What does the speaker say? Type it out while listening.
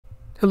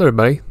Hello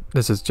everybody,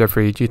 this is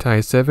Jeffrey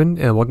GT7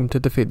 and welcome to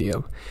the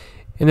video.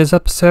 In this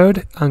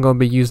episode, I'm going to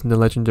be using the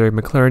legendary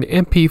Mclaren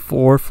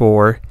MP4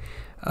 for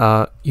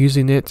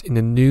using it in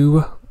the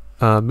new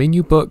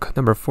menu book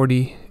number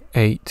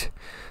 48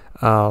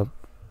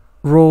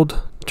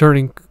 World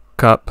Touring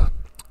Cup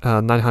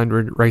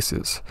 900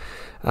 races.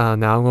 Now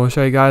I'm going to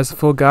show you guys a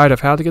full guide of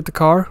how to get the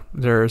car.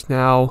 There's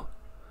now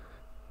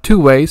two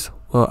ways,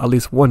 well at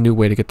least one new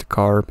way to get the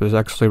car, but there's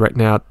actually right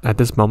now at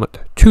this moment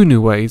two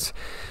new ways.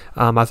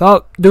 I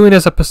thought doing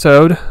this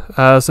episode,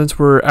 since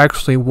we're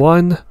actually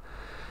one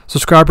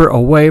subscriber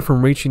away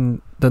from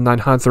reaching the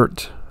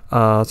 900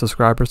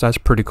 subscribers, that's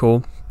pretty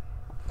cool.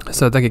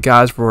 So thank you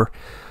guys for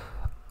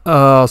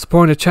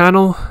supporting the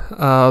channel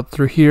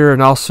through here, and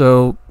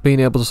also being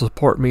able to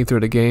support me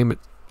through the game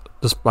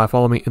just by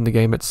following me in the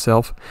game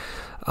itself.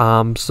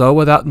 So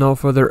without no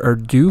further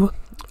ado,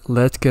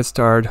 let's get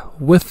started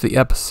with the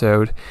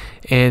episode.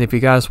 And if you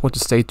guys want to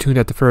stay tuned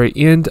at the very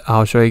end,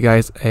 I'll show you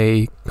guys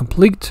a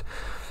complete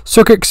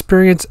circuit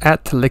experience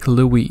at Lake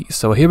Louise.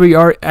 So here we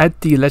are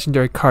at the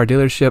legendary car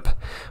dealership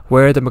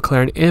where the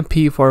Mclaren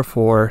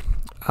MP4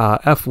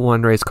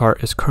 F1 race car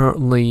is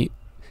currently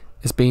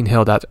being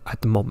held at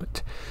the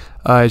moment.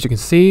 As you can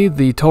see,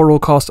 the total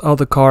cost of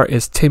the car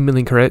is 10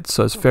 million credits,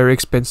 so it's very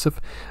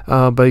expensive,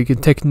 but you can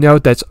take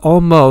note that's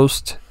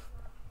almost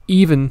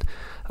even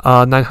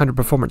 900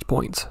 performance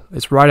points.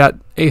 It's right at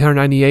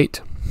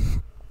 898.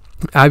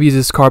 I've used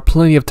this car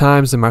plenty of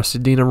times in my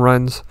Sardinia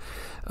runs.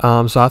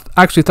 So I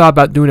actually thought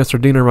about doing a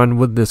Sardinia run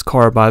with this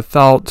car, but I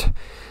thought,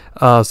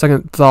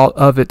 second thought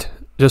of it,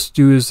 just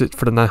use it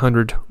for the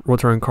 900 World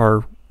Touring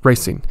Car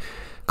Racing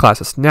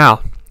classes.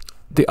 Now,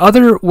 the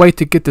other way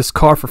to get this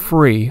car for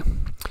free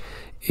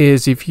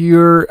is if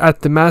you're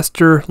at the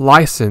Master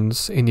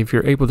License, and if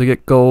you're able to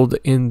get gold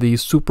in the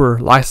Super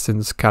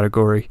License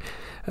category.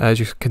 As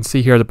you can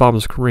see here at the bottom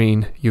of the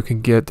screen, you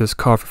can get this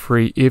car for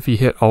free if you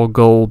hit all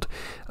gold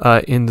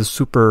in the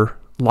Super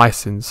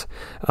License.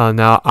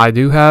 Now I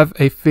do have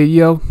a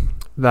video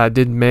that I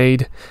did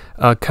made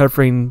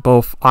covering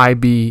both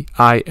IB,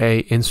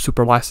 IA, and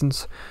Super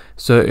License.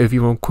 So if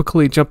you want to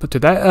quickly jump into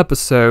that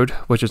episode,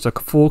 which is a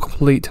full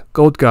complete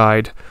gold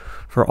guide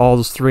for all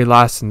those three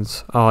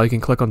licenses, you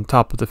can click on the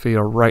top of the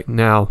video right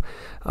now.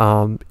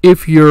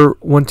 If you're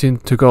wanting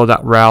to go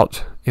that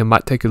route, it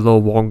might take a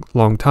little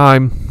long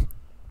time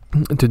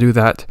to do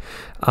that,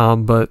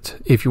 but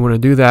if you want to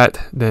do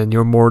that, then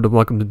you're more than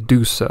welcome to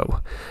do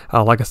so.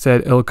 Like I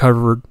said, it'll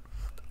cover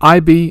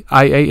IB,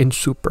 IA, and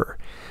Super.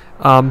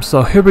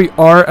 So here we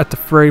are at the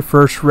very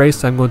first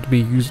race I'm going to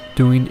be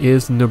doing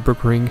is the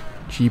Nürburgring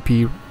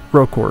GP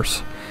road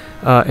course,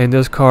 and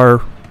this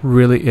car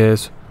really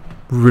is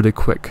really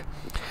quick.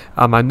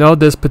 I know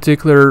this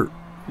particular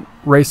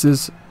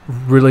races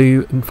really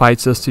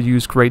invites us to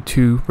use grade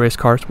 2 race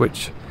cars,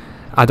 which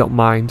I don't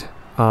mind.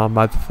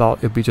 I thought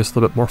it'd be just a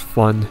little bit more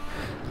fun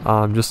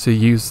just to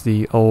use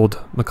the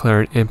old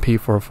Mclaren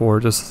MP4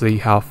 just to see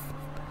how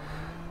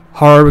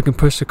hard we can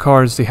push the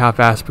car and see how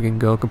fast we can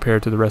go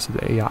compared to the rest of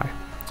the AI.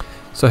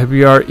 So here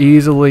we are,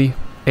 easily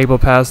able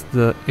to pass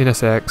the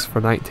NSX for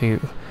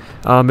 19th.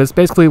 It's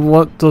basically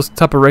one of those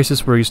type of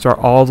races where you start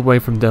all the way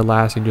from dead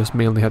last and just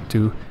mainly have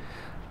to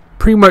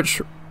pretty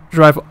much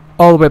drive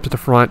all the way up to the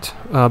front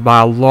by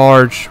a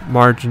large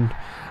margin.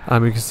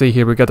 You can see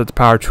here we got the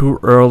power too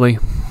early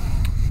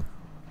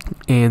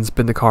and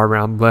spin the car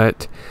around,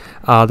 but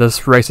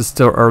this race is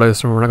still early,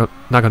 so we're not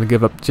going to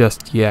give up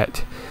just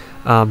yet.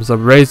 So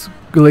we're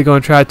basically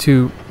going to try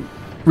to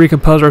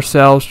recompose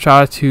ourselves,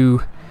 try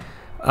to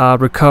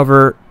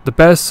recover the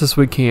best as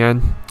we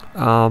can.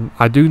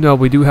 I do know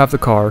we do have the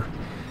car,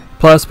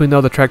 plus we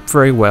know the track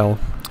very well,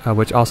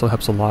 which also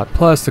helps a lot.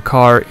 Plus the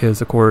car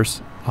is of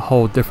course a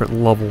whole different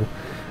level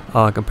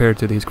compared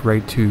to these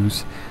grade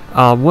 2s.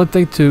 One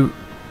thing to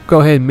go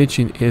ahead and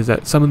mention is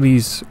that some of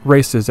these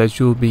races that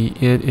you'll be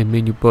in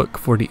menu book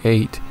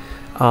 48,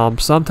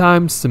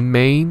 sometimes the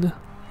main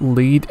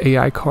lead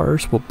AI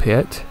cars will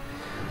pit.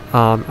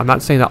 I'm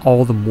not saying that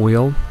all of them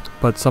will,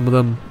 but some of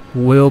them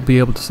will be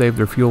able to save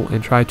their fuel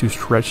and try to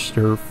stretch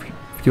their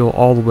fuel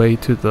all the way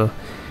to the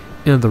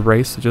end of the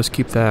race. So just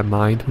keep that in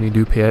mind when you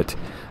do pit,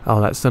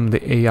 that some of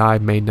the AI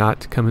may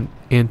not come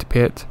in to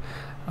pit.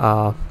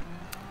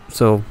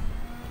 So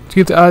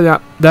keep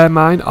that in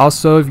mind.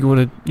 Also, if you want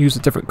to use a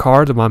different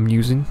car than what I'm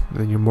using,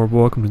 then you're more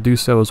welcome to do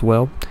so as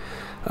well.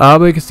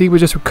 But you can see we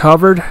just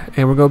recovered,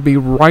 and we're going to be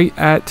right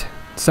at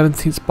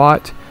 17th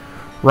spot,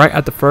 right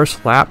at the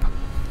first lap.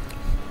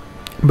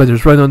 But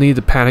there's really no need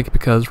to panic,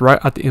 because right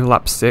at the end of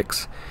lap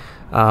 6,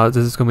 this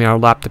is going to be our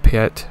lap to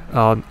pit.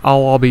 All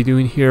I'll be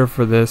doing here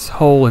for this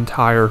whole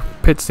entire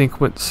pit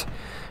sequence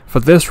for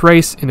this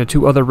race and the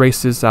two other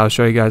races I'll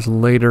show you guys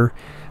later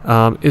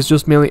is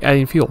just mainly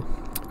adding fuel.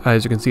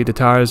 As you can see, the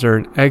tires are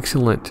in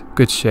excellent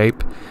good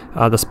shape,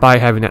 despite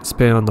having that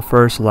spin on the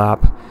first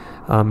lap,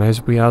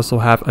 as we also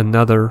have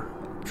another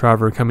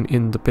driver coming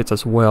in the pits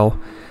as well.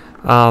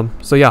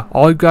 So yeah,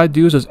 all you gotta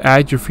do is just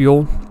add your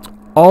fuel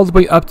all the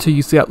way up to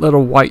you see that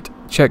little white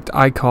checked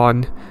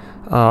icon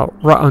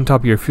right on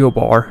top of your fuel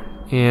bar,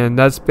 and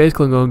that's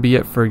basically going to be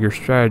it for your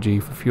strategy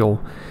for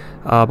fuel.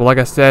 But like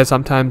I said,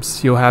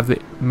 sometimes you'll have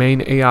the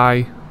main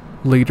AI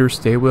leaders,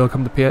 they will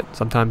come to pit,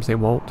 sometimes they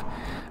won't.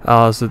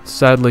 So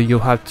sadly you'll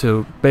have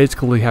to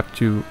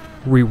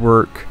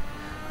rework,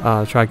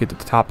 try to get to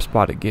the top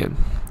spot again.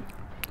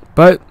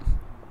 But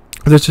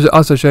this should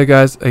also show you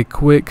guys a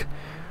quick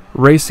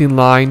racing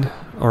line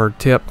or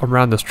tip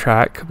around this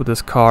track with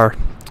this car.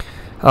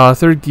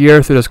 Third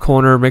gear through this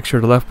corner, make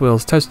sure the left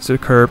wheels touch the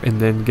curb and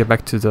then get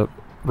back to the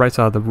right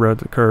side of the road,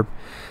 the curb.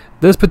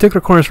 This particular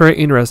corner is very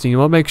interesting. You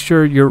want to make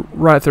sure you're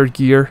right at third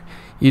gear.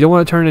 You don't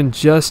want to turn in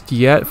just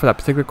yet for that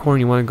particular corner.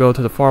 You want to go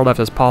to the far left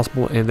as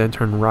possible and then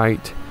turn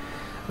right.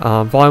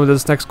 Following with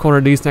this next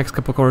corner, these next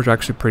couple corners are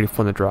actually pretty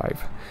fun to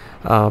drive.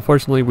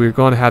 Fortunately, we're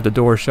going to have the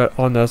door shut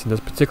on us in this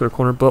particular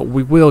corner, but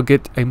we will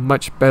get a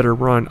much better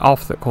run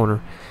off that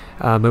corner,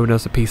 moving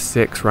us to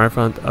P6 right in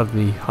front of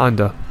the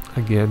Honda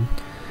again.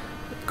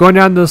 Going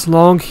down this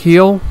long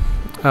hill,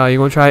 you're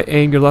going to try to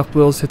aim your left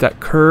wheels, hit that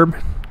curb,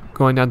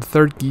 going down to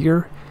third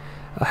gear.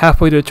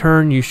 Halfway to the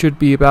turn, you should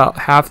be about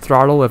half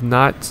throttle, if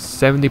not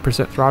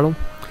 70% throttle.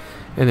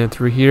 And then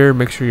through here,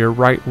 make sure your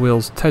right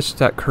wheels touch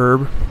that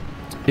curb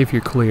if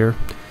you're clear.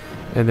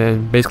 And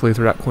then basically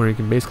through that corner, you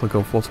can basically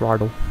go full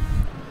throttle.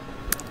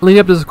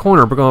 Leading up to this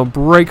corner, we're going to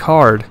brake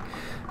hard.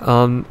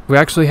 We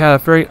actually had a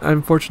very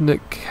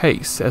unfortunate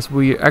case as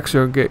we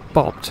actually get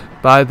bumped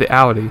by the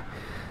Audi.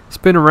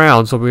 Spin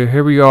around, so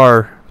here we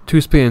are,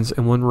 2 spins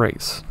in 1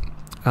 race.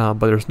 But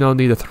there's no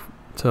need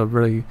to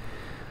really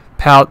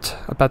pout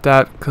about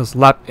that, because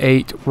lap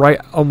 8, right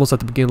almost at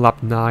the beginning of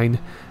lap 9,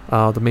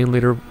 the main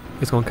leader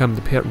is going to come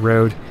to pit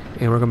road,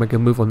 and we're going to make a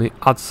move on the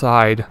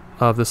outside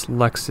of this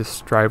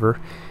Lexus driver,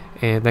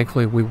 and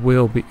thankfully we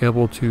will be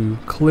able to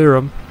clear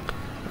him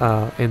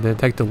and then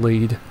take the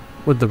lead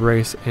with the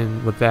race,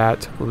 and with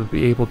that we'll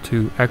be able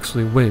to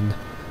actually win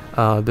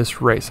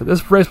this race. So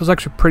this race was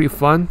actually pretty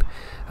fun,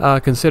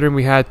 considering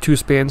we had 2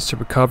 spins to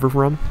recover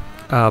from,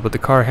 but the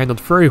car handled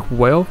very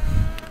well,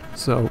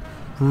 so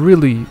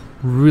really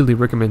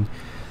recommend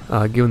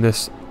giving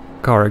this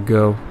car a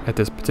go at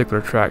this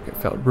particular track. It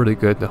felt really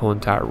good the whole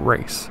entire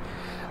race.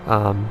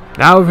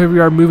 Now here we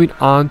are moving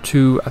on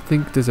to, I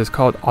think this is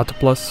called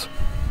Autopolis.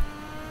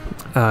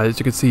 As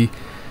you can see,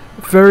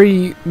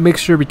 very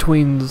mixture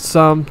between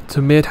some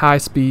to mid-high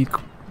speed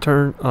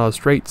turn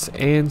straights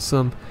and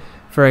some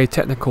very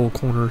technical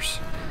corners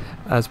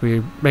as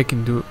we're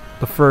making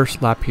the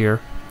first lap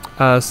here.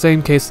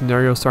 Same case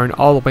scenario, starting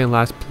all the way in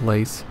last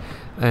place,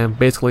 and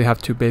basically have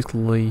to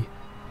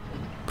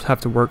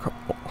work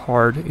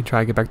hard and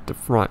try to get back to the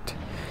front.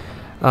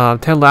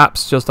 10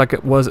 laps, just like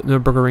it was at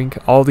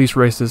Nürburgring. All these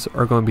races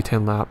are going to be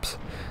 10 laps.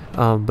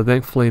 But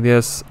thankfully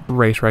this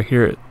race right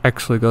here, it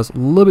actually goes a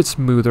little bit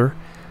smoother,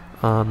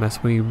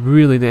 as we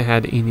really didn't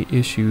have any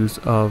issues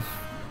of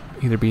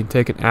either being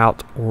taken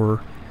out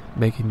or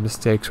making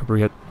mistakes where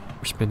we had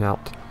to spin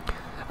out.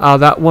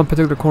 That one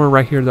particular corner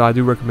right here, though, I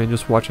do recommend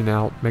just watching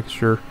out. Make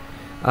sure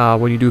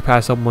when you do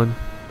pass someone,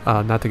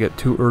 not to get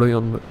too early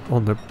on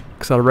the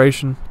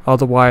acceleration,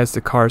 otherwise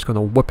the car is going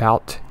to whip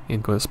out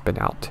and going to spin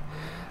out.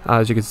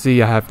 As you can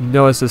see, I have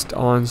no assist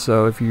on,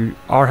 so if you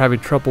are having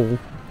trouble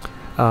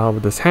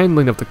with this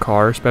handling of the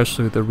car,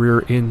 especially the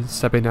rear end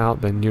stepping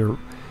out, then you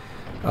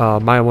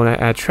might want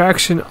to add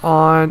traction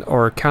on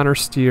or counter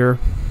steer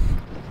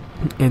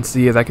and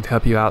see if that can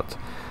help you out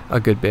a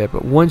good bit.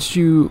 But once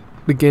you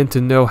begin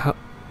to know how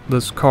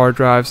this car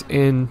drives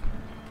in,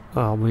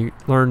 when you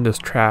learn this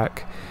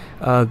track,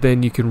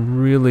 then you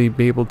can really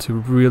be able to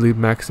really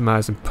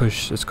maximize and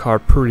push this car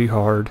pretty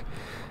hard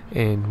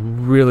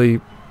and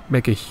really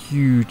make a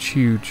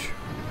huge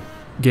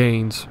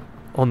gains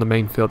on the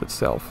main field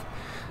itself.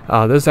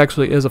 This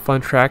actually is a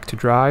fun track to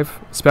drive,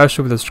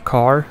 especially with this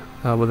car,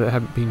 with it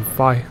having been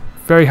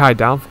very high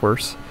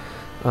downforce.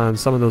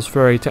 Some of those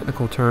very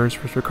technical turns.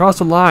 If we cross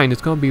the line,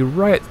 it's going to be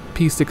right at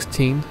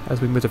P16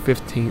 as we move to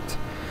 15th.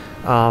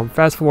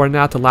 Fast forward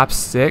now to lap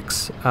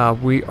 6.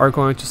 We are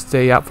going to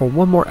stay out for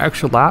one more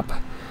extra lap.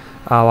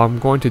 What I'm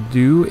going to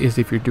do is,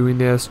 if you're doing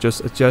this,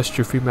 just adjust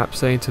your free map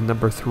setting to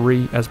number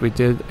 3, as we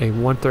did a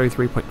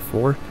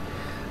 133.4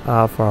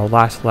 for our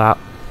last lap.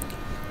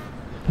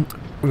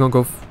 We're going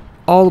to go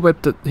all the way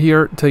up to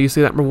here until you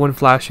see that number 1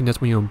 flashing. That's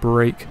when you'll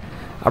brake.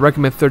 I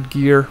recommend 3rd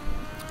gear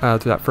to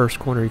that first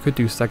corner. You could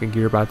do 2nd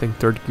gear, but I think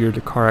 3rd gear,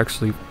 the car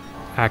actually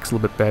acts a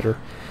little bit better.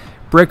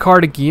 Brake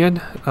hard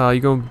again. You're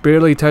going to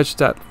barely touch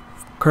that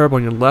curb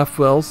on your left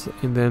wheels,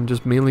 and then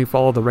just mainly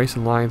follow the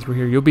racing line through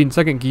here. You'll be in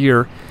 2nd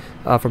gear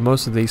for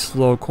most of these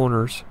slow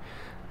corners.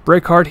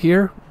 Brake hard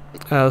here.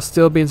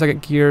 Still be in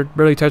 2nd gear.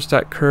 Barely touch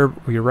that curb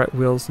with your right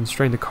wheels and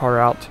strain the car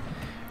out.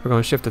 We're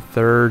going to shift to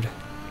 3rd,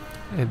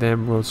 and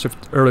then we'll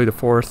shift early to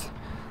 4th.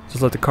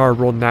 Just let the car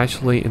roll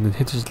naturally, and then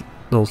hit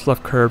those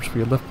left curbs with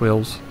your left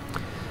wheels.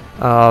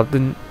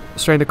 Then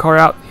strain the car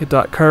out, hit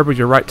that curb with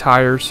your right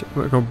tires.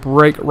 We're going to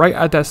brake right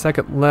at that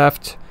 2nd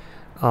left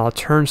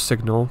turn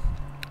signal.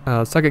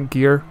 2nd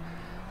gear.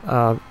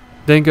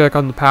 Then go back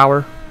on the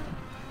power.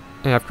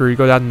 After you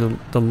go down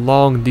the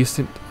long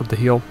descent of the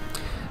hill,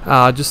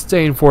 just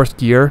stay in 4th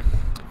gear.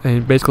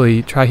 and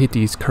basically try to hit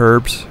these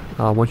curbs.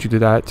 Once you do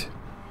that,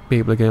 be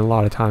able to gain a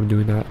lot of time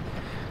doing that.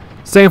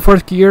 Stay in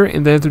 4th gear,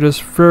 and then through this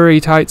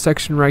very tight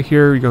section right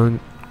here, you're going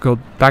to go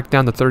back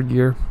down to 3rd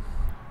gear,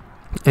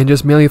 and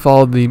just mainly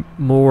follow the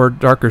more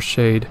darker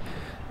shade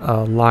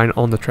line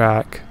on the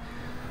track.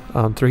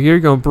 Through here, you're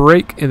going to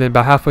brake, and then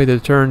about halfway to the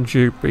turn,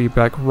 you'll be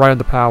back right on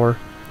the power.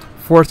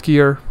 4th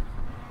gear,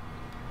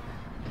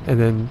 and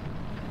then,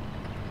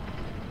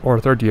 or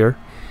 3rd gear.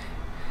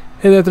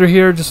 And then through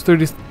here, just through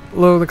these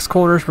little next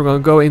corners, we're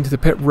going to go into the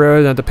pit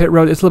road. Now the pit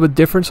road is a little bit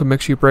different, so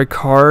make sure you brake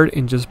hard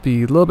and just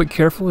be a little bit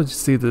careful. As you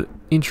see, the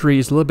entry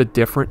is a little bit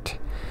different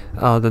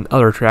than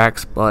other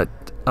tracks, but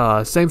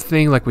same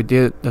thing like we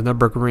did at the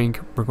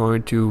Nürburgring. We're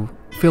going to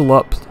fill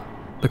up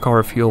the car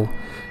with fuel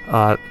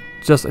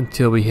just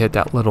until we hit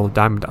that little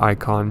diamond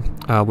icon,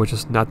 which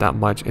is not that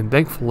much. And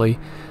thankfully,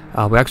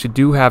 we actually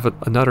do have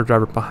another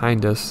driver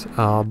behind us,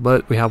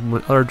 but we have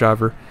one other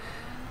driver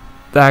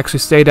that actually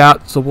stayed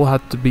out, so we'll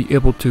have to be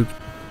able to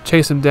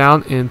chase him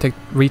down and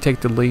retake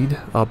the lead.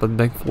 But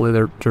thankfully,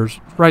 they're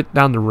right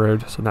down the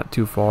road, so not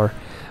too far.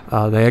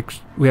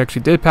 We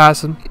actually did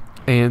pass him,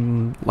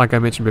 and like I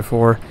mentioned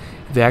before,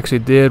 they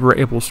actually were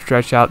able to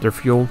stretch out their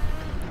fuel,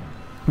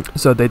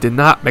 so they did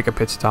not make a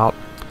pit stop.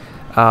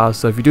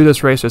 So if you do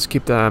this race, just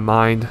keep that in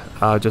mind,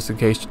 just in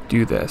case you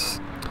do this.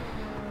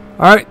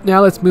 Alright,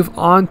 now let's move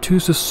on to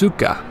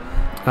Suzuka.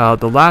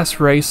 The last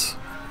race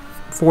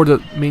for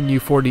the Menu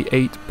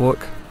 48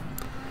 book.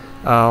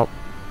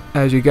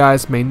 As you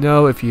guys may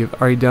know, if you've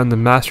already done the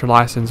master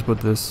license with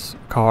this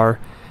car,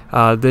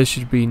 this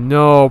should be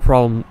no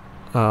problem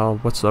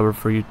whatsoever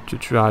for you to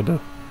try to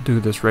do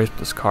this race with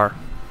this car.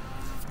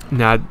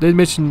 Now, I did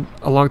mention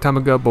a long time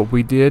ago, but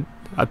we did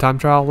a time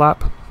trial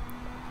lap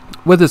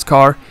with this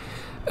car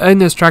and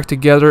this track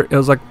together. It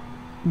was like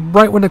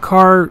right when the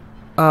car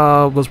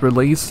was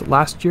released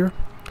last year.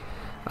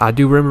 I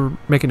do remember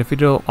making a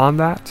video on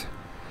that,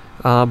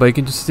 but you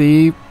can just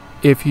see,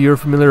 if you're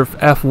familiar with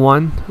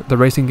F1, the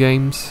racing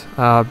games,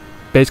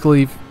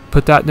 basically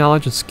put that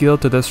knowledge and skill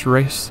to this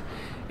race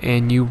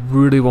and you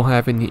really won't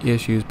have any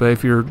issues. But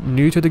if you're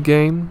new to the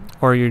game,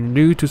 or you're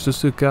new to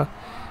Suzuka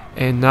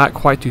and not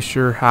quite too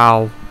sure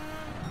how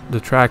the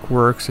track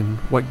works and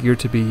what gear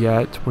to be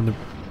at when the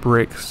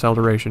brake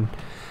acceleration,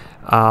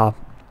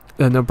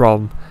 then no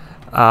problem.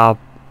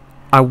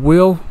 I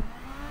will,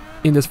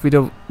 in this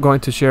video,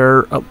 going to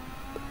share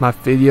my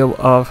video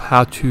of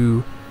how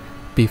to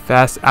be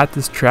fast at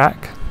this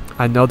track.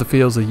 I know the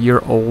video is a year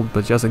old,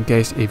 but just in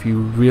case if you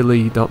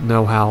really don't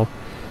know how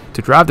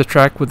to drive the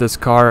track with this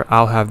car,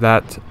 I'll have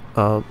that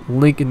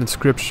link in the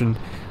description,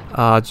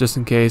 just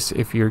in case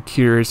if you're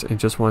curious and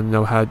just want to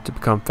know how to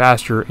become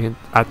faster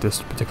at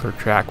this particular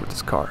track with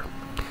this car.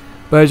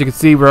 But as you can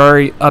see, we're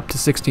already up to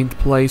 16th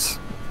place.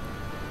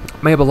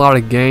 May have a lot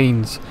of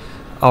gains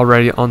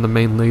already on the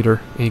main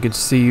leader, and you can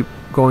see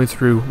going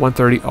through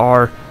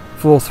 130R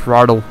full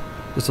throttle,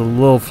 just a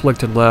little flick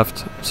to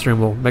left steering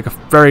wheel, make a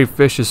very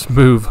vicious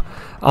move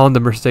on the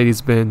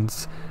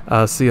Mercedes-Benz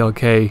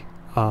CLK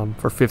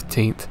for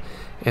 15th.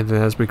 And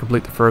then as we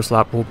complete the first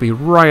lap, we'll be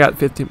right at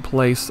 15th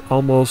place,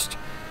 almost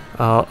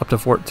up to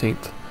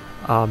 14th.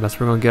 That's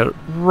where we're going to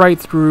get right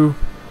through,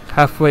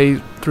 halfway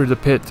through the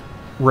pit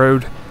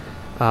road,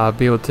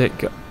 be able to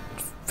take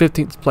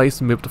 15th place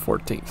and move to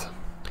 14th.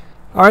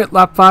 Alright,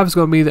 lap 5 is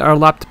going to be our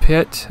lap to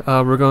pit.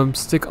 We're going to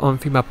stick on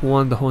map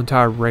 1 the whole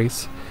entire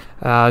race.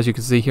 As you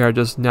can see here, I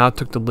just now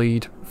took the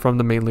lead from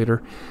the main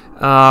leader.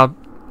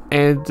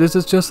 And this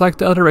is just like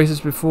the other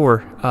races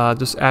before.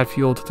 Just add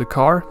fuel to the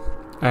car.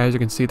 As you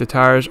can see, the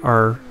tires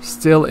are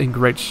still in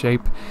great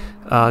shape.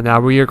 Now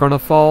we are going to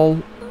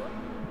fall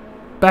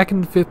back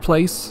in 5th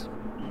place.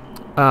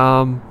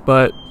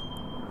 But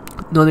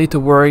no need to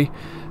worry.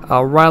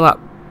 Right lap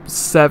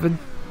 7,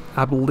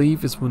 I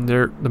believe, is when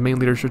the main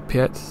leader should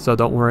pit. So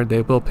don't worry,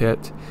 they will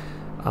pit.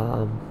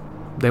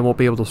 They won't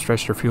be able to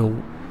stretch their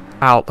fuel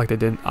out like they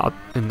did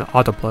in the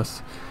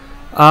Autopolis.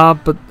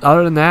 But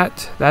other than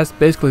that, that's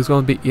basically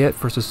going to be it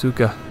for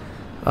Suzuka.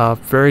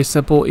 Very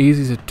simple,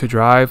 easy to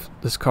drive.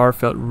 This car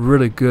felt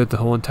really good the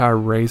whole entire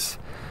race.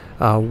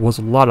 Was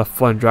a lot of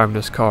fun driving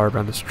this car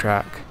around this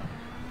track,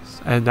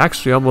 and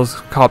actually almost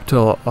caught up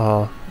to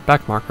a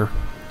back marker.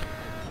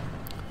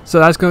 So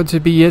that's going to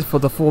be it for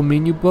the full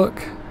menu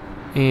book.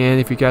 And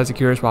if you guys are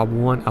curious what I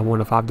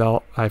won a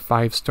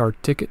 $5-star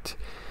ticket.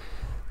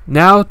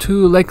 Now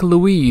to Lake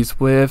Louise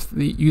with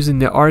using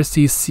the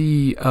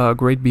RCC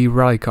Grade B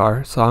rally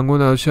car. So I'm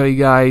going to show you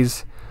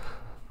guys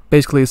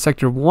basically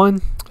sector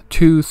 1,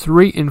 2,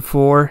 3, and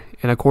 4,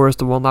 and of course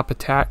the one lap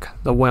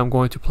attack. The way I'm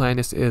going to plan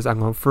this is I'm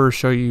going to first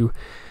show you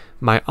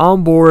my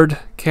onboard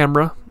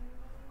camera,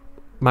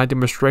 my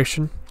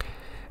demonstration,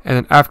 and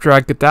then after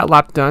I get that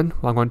lap done,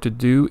 what I'm going to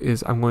do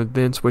is I'm going to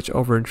then switch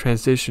over and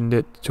transition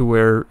it to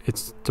where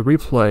it's the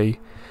replay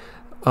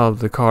of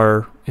the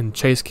car in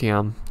chase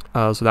cam.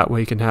 So that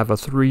way you can have a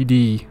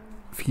 3D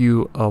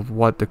view of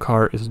what the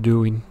car is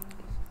doing.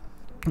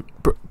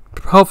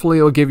 Hopefully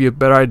it will give you a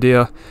better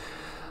idea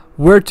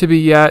where to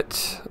be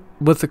at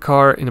with the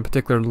car in a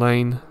particular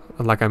lane,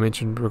 like I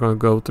mentioned, we're going to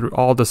go through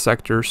all the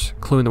sectors,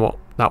 including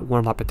that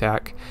one lap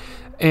attack.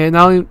 And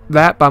not only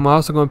that, but I'm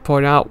also going to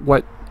point out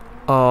what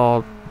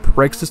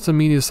brake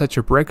system you need to set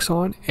your brakes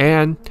on,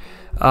 and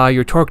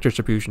your torque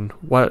distribution,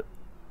 what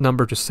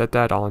number to set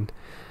that on,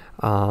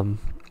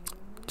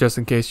 just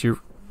in case you're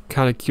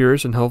kind of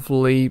curious, and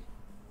hopefully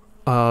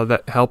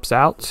that helps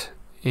out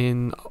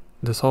in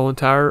this whole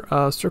entire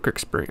circuit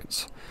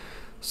experience.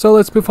 So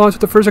let's move on to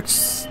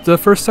the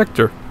first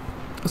sector.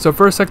 So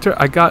first sector,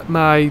 I got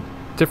my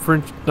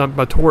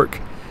my torque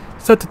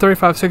set to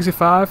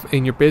 3565,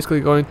 and you're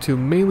basically going to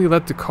mainly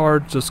let the car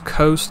just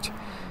coast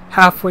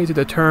halfway to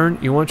the turn.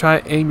 You want to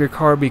try to aim your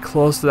car be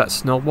close to that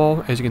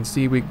snowball. As you can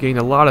see, we gained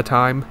a lot of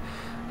time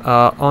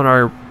on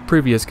our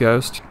previous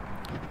Ghost.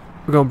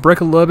 We're going to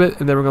brake a little bit,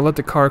 and then we're going to let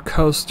the car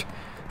coast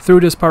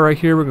through this part right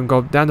here. We're going to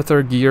go down to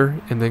third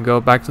gear and then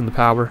go back to the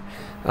power.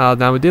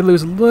 Now we did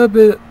lose a little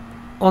bit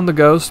on the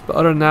Ghost, but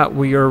other than that,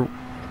 we are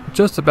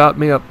just about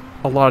made up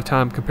a lot of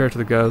time compared to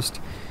the Ghost,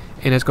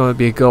 and it's going to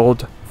be a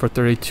gold for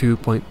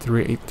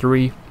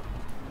 32.383.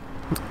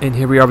 And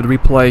here we are with the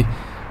replay.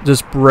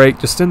 Just brake,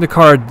 just send the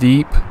car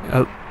deep,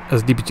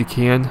 as deep as you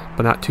can,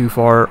 but not too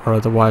far, or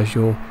otherwise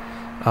you'll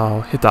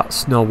hit that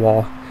snow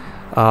wall.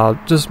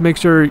 Just make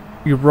sure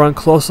you run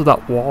close to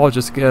that wall,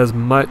 just get as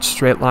much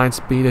straight line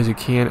speed as you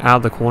can out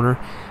of the corner,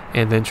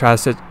 and then try to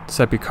set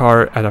up your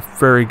car at a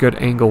very good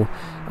angle,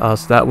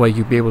 so that way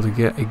you'll be able to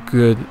get a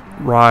good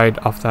ride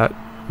off that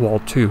wall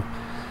too.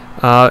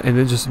 And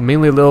then just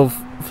mainly a little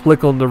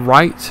flick on the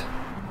right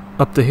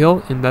up the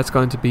hill, and that's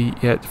going to be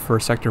it for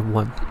sector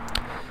 1.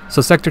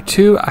 So sector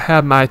 2, I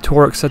have my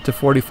torque set to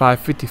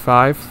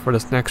 4555 for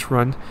this next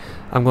run.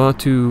 I'm going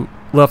to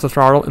let off the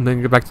throttle and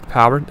then get back to the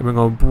power. Then we're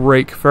going to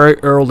brake very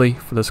early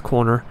for this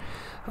corner,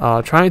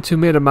 trying to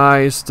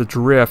minimize the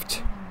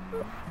drift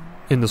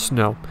in the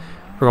snow.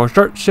 We're going to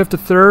start shift to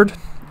third,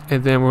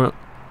 and then we're going to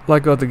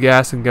let go of the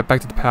gas and get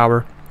back to the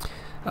power.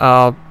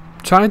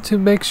 Trying to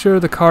make sure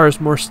the car is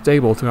more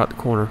stable throughout the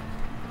corner.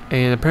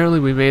 And apparently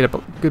we made up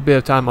a good bit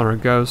of time on our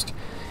Ghost,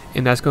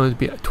 and that's going to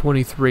be at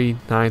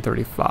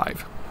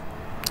 23.935.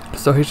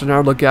 So here's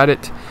another look at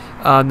it.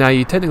 Now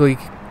you technically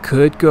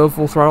could go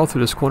full throttle through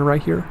this corner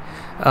right here,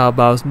 but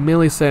I was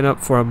mainly setting up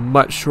for a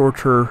much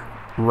shorter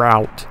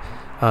route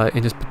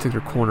in this particular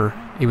corner,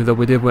 even though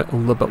we did went a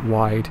little bit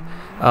wide.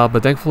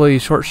 But thankfully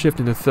short shift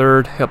into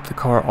third helped the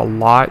car a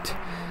lot.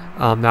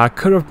 Now I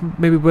could have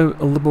maybe went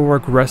a little more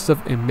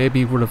aggressive and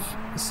maybe would have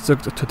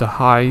stuck to the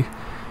high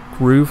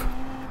groove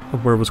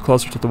where it was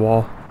closer to the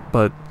wall,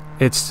 but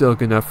it's still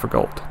good enough for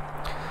gold.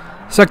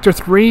 Sector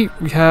 3,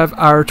 we have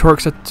our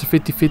torque set to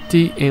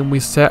 50/50, and we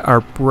set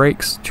our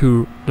brakes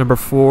to number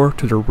 4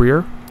 to the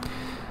rear.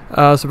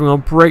 So we're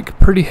going to brake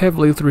pretty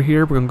heavily through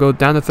here. We're going to go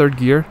down to third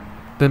gear,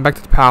 then back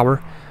to the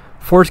power,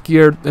 fourth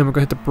gear, then we're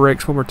going to hit the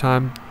brakes one more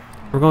time.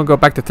 We're going to go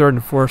back to third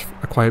and fourth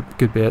quite a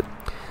good bit.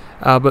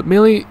 But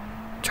mainly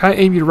try to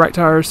aim your right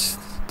tires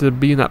to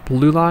be in that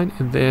blue line,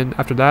 and then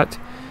after that,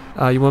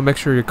 you want to make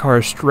sure your car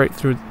is straight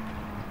through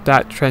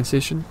that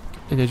transition.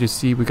 And as you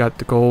see, we got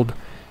the gold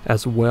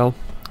as well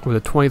with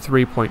a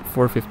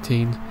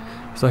 23.415.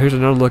 So here's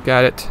another look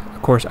at it,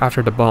 of course,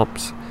 after the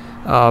bumps.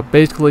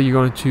 Basically, you're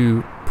going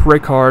to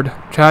brake hard,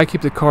 try to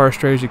keep the car as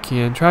straight as you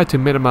can, try to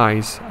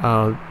minimize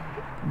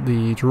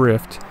the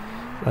drift.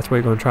 That's what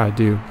you're going to try to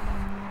do.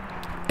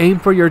 Aim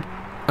for your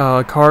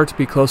car to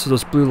be close to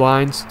those blue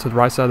lines to the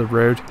right side of the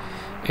road,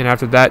 and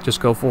after that, just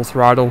go full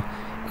throttle,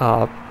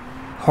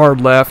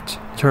 hard left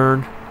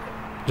turn.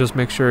 Just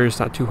make sure it's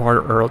not too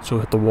hard, or else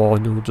you'll hit the wall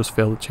and you'll just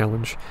fail the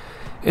challenge.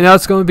 And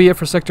that's going to be it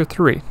for sector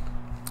 3.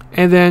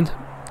 And then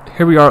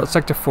here we are at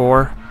sector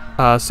 4.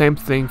 Same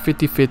thing,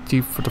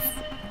 50/50 for the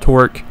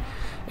torque,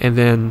 and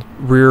then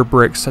rear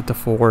brake set to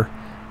 4.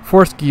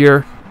 Fourth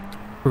gear,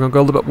 we're going to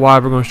go a little bit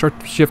wide. We're going to start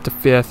to shift to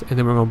fifth, and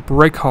then we're going to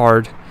brake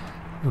hard,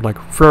 like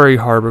very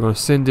hard. We're going to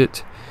send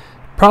it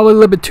probably a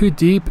little bit too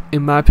deep,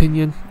 in my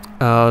opinion.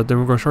 Then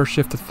we're going to short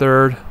shift to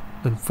third,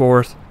 then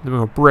fourth. Then we're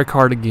going to brake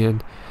hard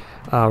again.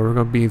 We're going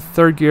to be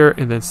third gear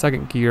and then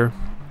second gear,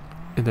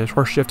 and then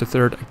short shift to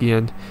third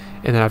again,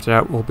 and then after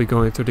that we'll be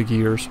going through the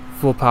gears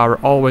full power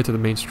all the way to the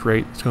main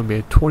straight. It's going to be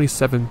a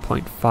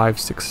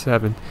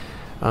 27.567.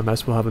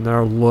 As we'll have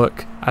another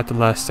look at the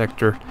last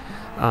sector.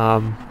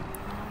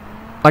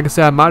 Like I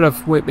said, I might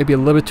have went maybe a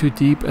little bit too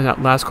deep in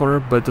that last corner,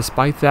 but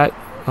despite that,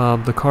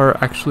 the car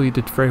actually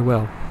did very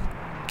well.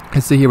 You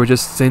can see here we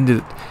just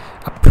sended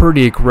a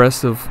pretty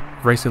aggressive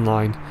racing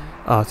line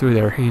through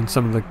there, hitting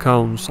some of the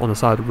cones on the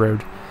side of the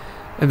road.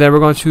 And then we're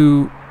going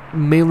to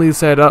mainly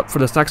set up for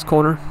this next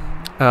corner,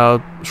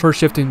 short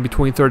shifting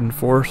between third and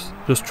fourth,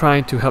 just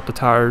trying to help the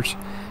tires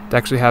to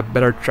actually have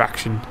better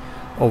traction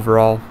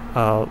overall.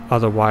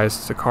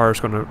 Otherwise the car is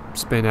going to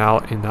spin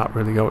out and not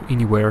really go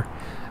anywhere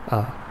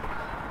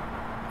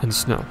in the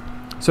snow.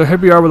 So here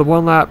we are with a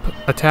 1 lap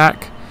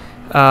attack.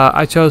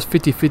 I chose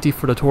 50/50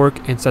 for the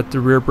torque and set the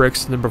rear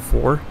brakes to number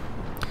 4.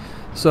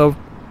 So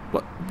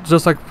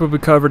just like what we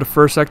covered the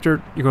first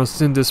sector, you're going to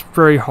send this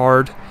very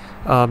hard.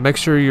 Make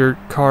sure your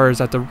car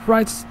is at the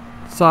right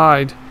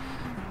side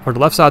or the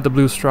left side of the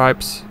blue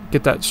stripes.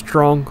 get that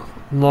strong,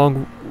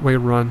 long way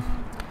run.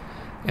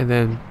 And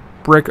then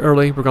brake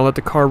early. We're going to let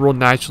the car roll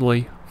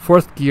naturally.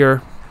 4th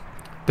gear,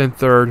 then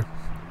 3rd.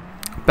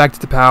 Back to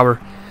the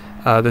power,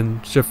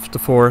 then shift to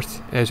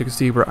 4th. As you can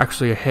see, we're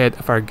actually ahead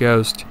of our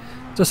Ghost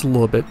just a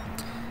little bit.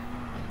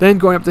 Then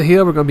going up the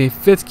hill, we're going to be in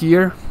 5th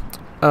gear.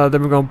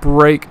 Then we're going to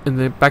brake and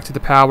then back to the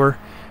power.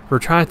 We're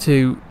trying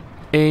to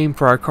aim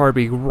for our car to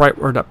be right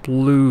where that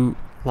blue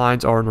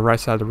lines are on the right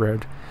side of the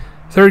road.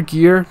 3rd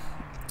gear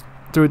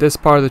through this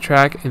part of the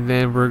track, and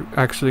then we're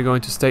actually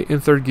going to stay in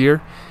 3rd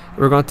gear.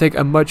 We're going to take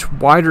a much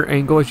wider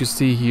angle, as you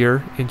see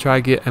here, and try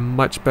to get a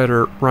much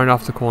better run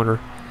off the corner.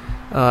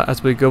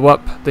 As we go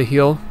up the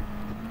hill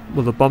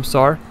where the bumps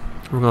are,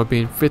 we're going to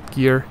be in 5th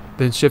gear,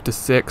 then shift to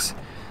 6th,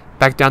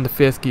 back down to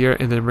 5th gear,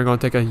 and then we're going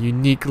to take a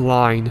unique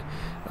line,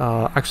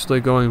 actually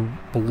going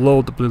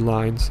below the blue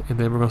lines, and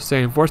then we're going to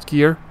stay in 4th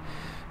gear,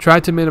 try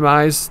to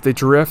minimize the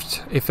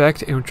drift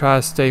effect, and try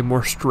to stay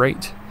more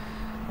straight.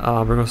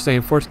 We're going to stay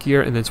in 4th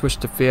gear and then switch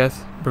to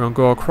 5th. We're going to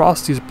go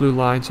across these blue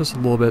lines just a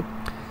little bit,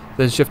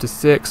 then shift to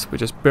 6th, which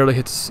just barely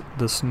hits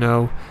the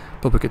snow,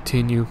 but we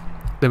continue.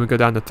 Then we go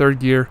down to 3rd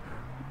gear.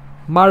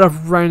 Might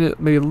have run it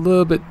maybe a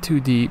little bit too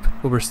deep,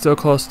 but we're still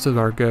close to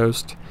our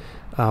Ghost,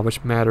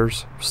 which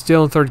matters.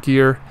 Still in 3rd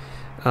gear,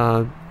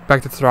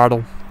 back to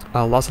throttle.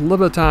 Lost a little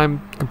bit of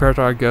time compared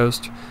to our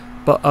Ghost,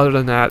 but other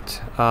than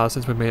that,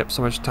 since we made up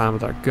so much time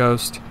with our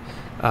Ghost,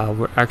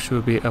 we'll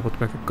actually be able to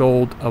make a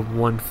gold of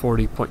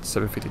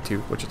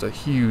 140.752, which is a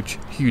huge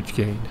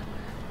gain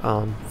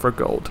for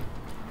gold.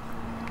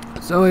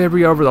 So here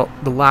we are with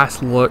the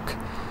last look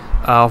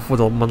for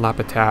the 1-lap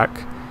attack.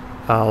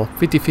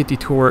 50-50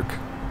 torque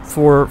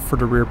for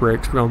the rear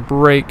brakes. We're going to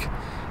brake,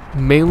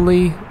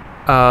 mainly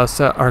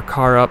set our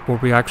car up where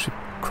we actually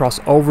cross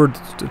over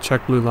the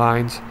check blue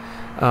lines,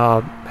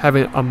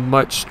 having a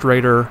much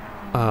straighter,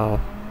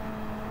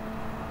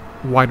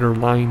 wider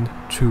line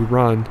to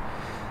run.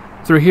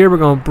 Through here we're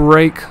going to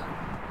brake,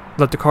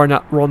 let the car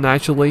not roll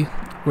naturally,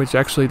 which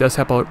actually does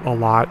help a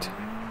lot.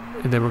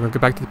 And then we're going to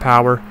go back to the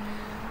power,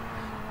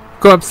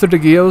 go up through the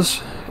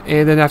gears,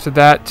 and then after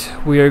that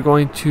we are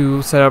going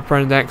to set up for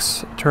the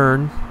next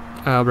turn.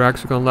 We're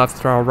actually going to left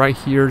throttle right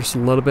here just a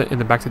little bit, and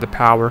then back to the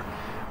power.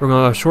 We're going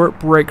to have a short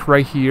brake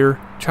right here,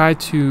 try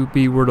to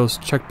be where those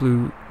check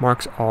blue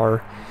marks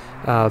are.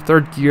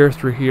 3rd gear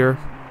through here,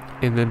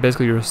 and then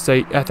basically you're going to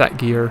stay at that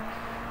gear.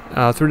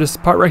 Through this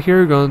part right here,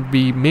 you're going to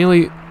be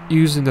mainly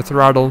using the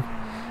throttle,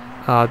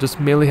 just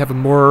mainly have a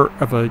more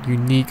of a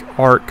unique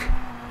arc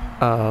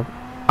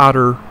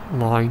outer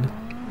line.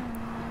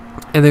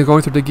 And then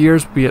going through the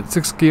gears, be at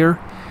 6th gear,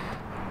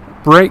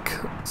 brake,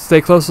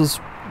 stay close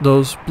to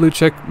those blue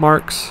check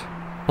marks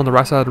on the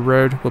right side of the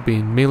road. We'll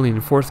be mainly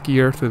in 4th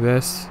gear through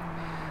this.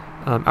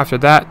 After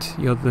that,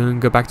 you'll then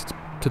go back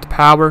to the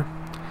power,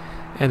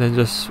 and then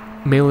just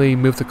mainly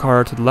move the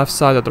car to the left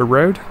side of the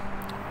road,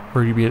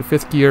 where you'll be in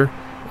 5th gear.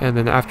 And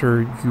then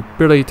after you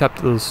barely tap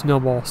the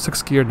snowball,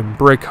 6th gear, then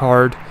brake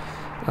hard,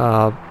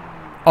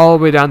 all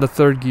the way down to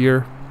 3rd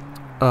gear.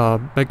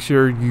 Make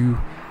sure you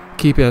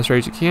keep it as straight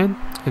as you can.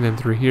 And then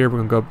through here, we're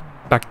going to go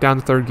back down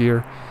to 3rd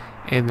gear,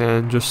 and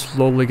then just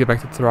slowly get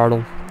back to the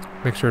throttle.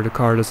 Make sure the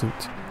car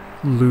doesn't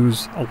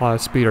lose a lot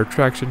of speed or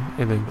traction,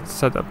 and then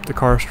set up the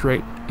car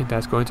straight. And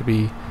that's going to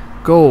be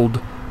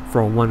gold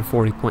for a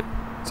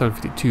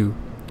 140.752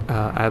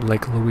 at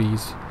Lake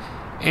Louise.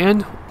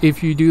 And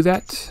if you do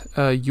that,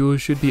 you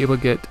should be able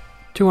to get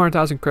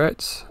 200,000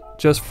 credits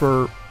just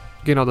for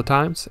getting all the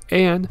times,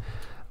 and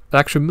the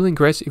extra 1,000,000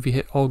 credits if you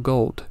hit all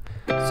gold.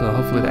 So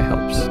hopefully that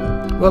helps.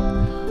 Well,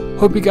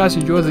 hope you guys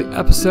enjoyed the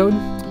episode.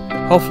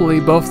 Hopefully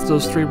both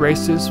those 3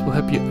 races will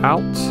help you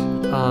out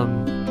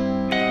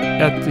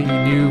at the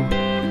new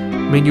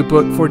menu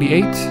book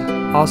 48.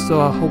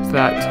 Also, I hope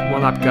that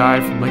 1-lap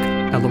guide from Lake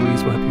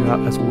Louise will help you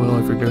out as well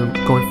if you're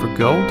going for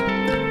gold.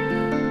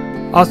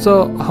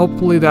 Also,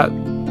 hopefully that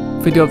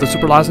video of the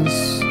super license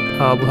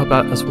will help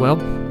out as well.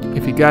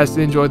 If you guys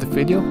did enjoy the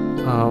video,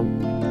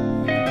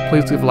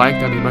 please leave a like,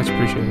 that'd be much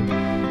appreciated.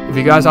 If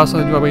you guys also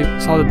enjoyed what you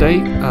saw today,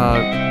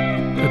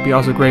 it'd be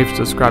also great to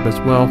subscribe as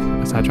well,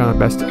 as I try my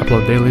best to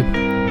upload daily.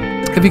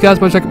 If you guys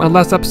want to check out my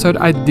last episode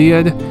I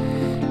did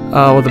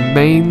with the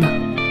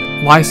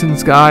main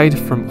license guide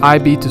from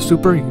IB to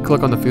Super, you can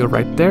click on the field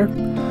right there.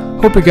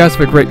 Hope you guys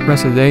have a great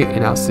rest of the day,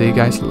 and I'll see you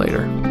guys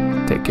later.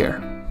 Take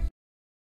care.